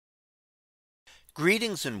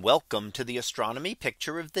Greetings and welcome to the Astronomy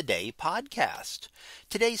Picture of the Day podcast.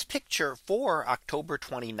 Today's picture for October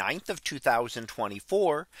 29th of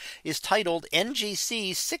 2024 is titled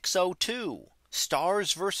NGC 602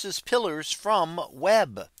 Stars versus Pillars from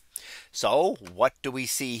Webb. So what do we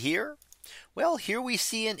see here? Well, here we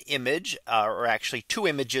see an image, or actually two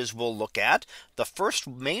images we'll look at. The first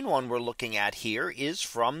main one we're looking at here is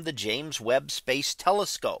from the James Webb Space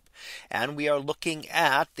Telescope. And we are looking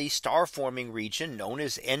at the star forming region known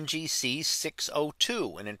as NGC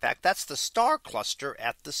 602. And in fact, that's the star cluster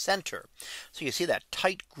at the center. So you see that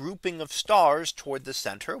tight grouping of stars toward the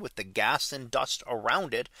center with the gas and dust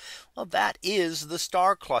around it. Well, that is the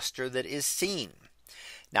star cluster that is seen.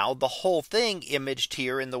 Now the whole thing imaged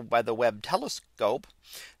here by the Webb telescope,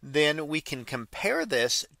 then we can compare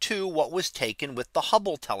this to what was taken with the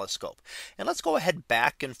Hubble telescope. And let's go ahead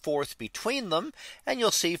back and forth between them. And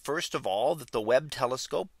you'll see first of all that the Webb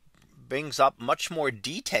telescope brings up much more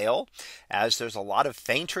detail, as there's a lot of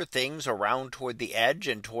fainter things around toward the edge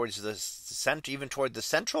and towards the center, even toward the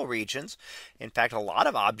central regions. In fact, a lot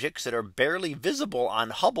of objects that are barely visible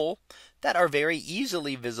on Hubble that are very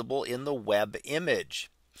easily visible in the Webb image.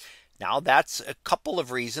 Now that's a couple of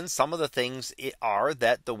reasons. Some of the things are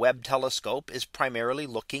that the Webb telescope is primarily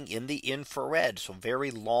looking in the infrared, so very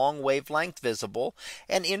long wavelength visible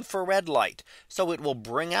and infrared light. So it will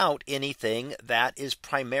bring out anything that is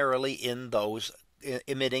primarily in those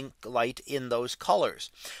emitting light in those colors.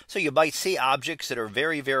 So you might see objects that are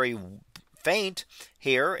very faint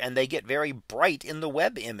here, and they get very bright in the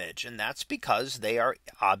Webb image. And that's because they are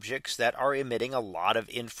objects that are emitting a lot of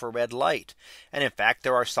infrared light. And in fact,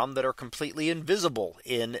 there are some that are completely invisible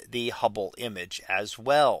in the Hubble image as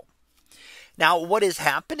well. Now, what is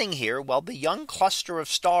happening here? Well, the young cluster of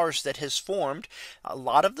stars that has formed, a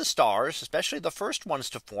lot of the stars, especially the first ones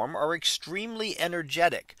to form, are extremely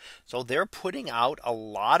energetic. So they're putting out a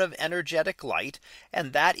lot of energetic light,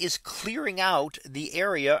 and that is clearing out the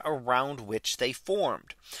area around which they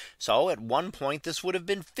formed. So at one point, this would have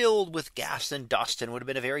been filled with gas and dust and would have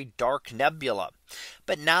been a very dark nebula.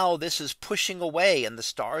 But now this is pushing away and the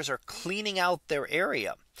stars are cleaning out their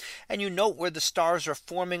area. And you note where the stars are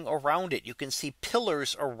forming around it. You can see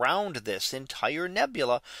pillars around this entire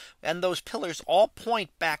nebula. And those pillars all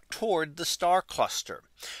point back toward the star cluster.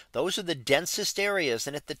 Those are the densest areas.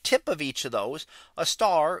 And at the tip of each of those, a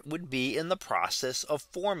star would be in the process of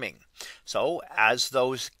forming. So as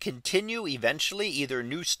those continue, eventually either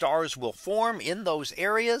new stars will form in those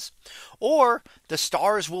areas, or the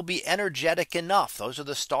stars will be energetic enough. Those are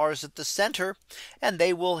the stars at the center, and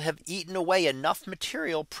they will have eaten away enough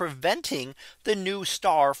material preventing the new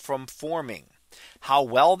star from forming. How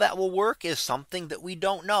well that will work is something that we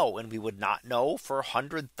don't know, and we would not know for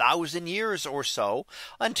 100,000 years or so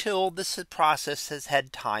until this process has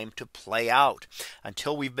had time to play out,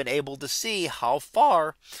 until we've been able to see how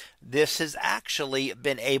far this has actually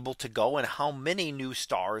been able to go and how many new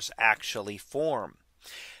stars actually form.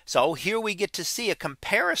 So here we get to see a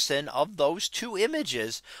comparison of those two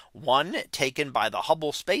images, one taken by the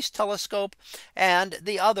Hubble Space Telescope and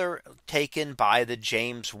the other taken by the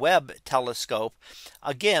James Webb Telescope.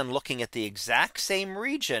 Again, looking at the exact same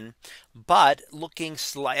region, but looking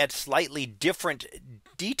at slightly different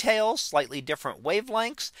details, slightly different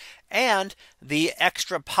wavelengths, and the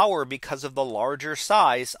extra power because of the larger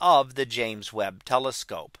size of the James Webb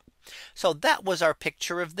Telescope. So that was our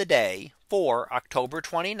picture of the day for October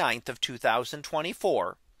 29th of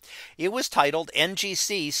 2024. It was titled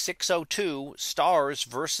NGC 602 Stars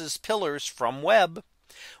versus Pillars from Webb.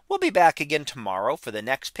 We'll be back again tomorrow for the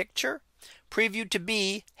next picture, previewed to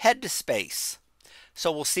be Head to Space.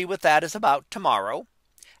 So we'll see what that is about tomorrow.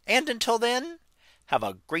 And until then, have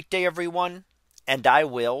a great day, everyone, and I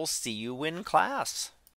will see you in class.